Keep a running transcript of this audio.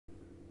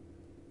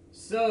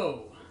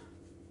So,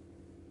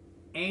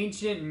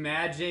 ancient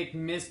magic,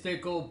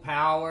 mystical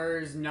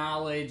powers,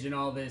 knowledge, and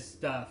all this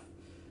stuff.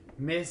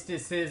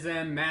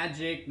 Mysticism,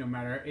 magic, no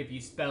matter if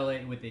you spell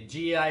it with a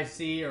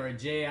G-I-C or a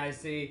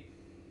J-I-C,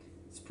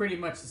 it's pretty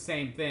much the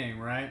same thing,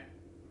 right?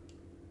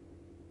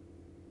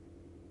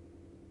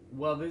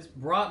 Well, this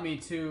brought me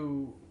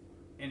to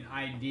an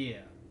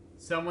idea.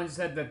 Someone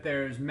said that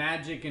there's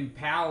magic and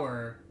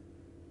power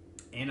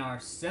in our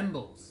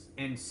symbols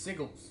and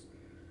sigils.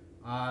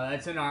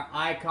 That's in our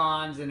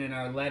icons and in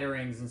our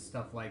letterings and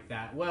stuff like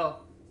that.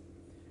 Well,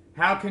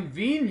 how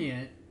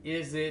convenient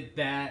is it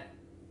that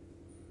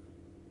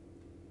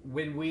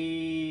when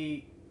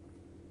we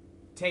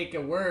take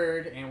a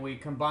word and we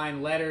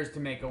combine letters to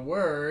make a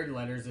word,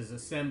 letters is a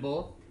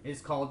symbol, it's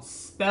called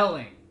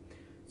spelling.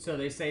 So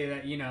they say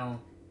that,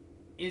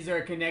 is there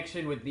a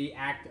connection with the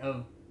act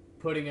of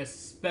putting a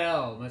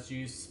spell? Must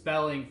use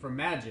spelling for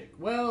magic.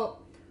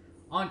 Well,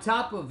 on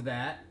top of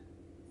that,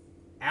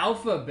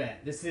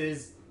 alphabet. This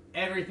is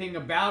everything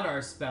about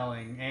our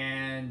spelling,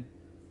 and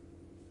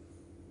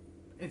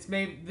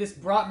this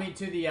brought me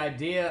to the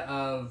idea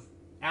of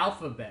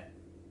alphabet.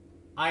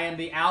 I am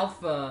the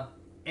alpha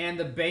and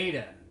the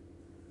beta.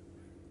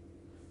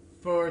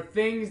 For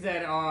things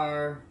that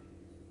are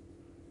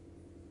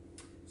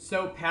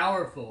so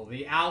powerful,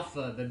 the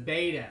alpha, the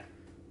beta,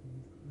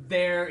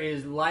 there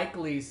is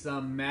likely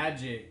some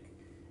magic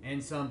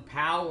and some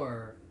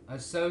power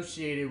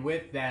associated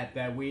with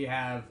that we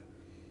have,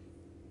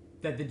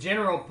 that the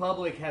general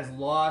public has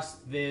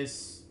lost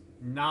this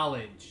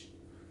knowledge.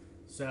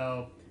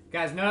 So,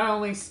 guys, not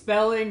only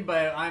spelling,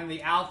 but I'm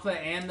the alpha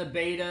and the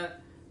beta.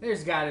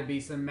 There's got to be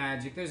some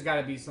magic. There's got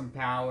to be some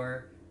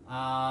power.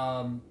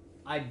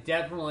 I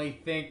definitely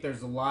think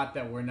there's a lot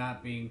that we're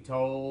not being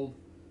told.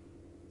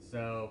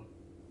 So,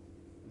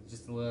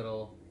 just a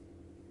little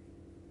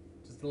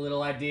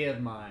idea of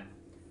mine.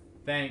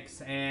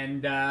 Thanks.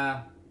 And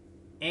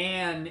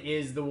Anne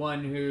is the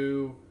one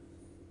who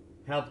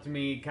helped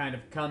me kind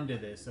of come to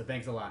this. So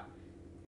thanks a lot.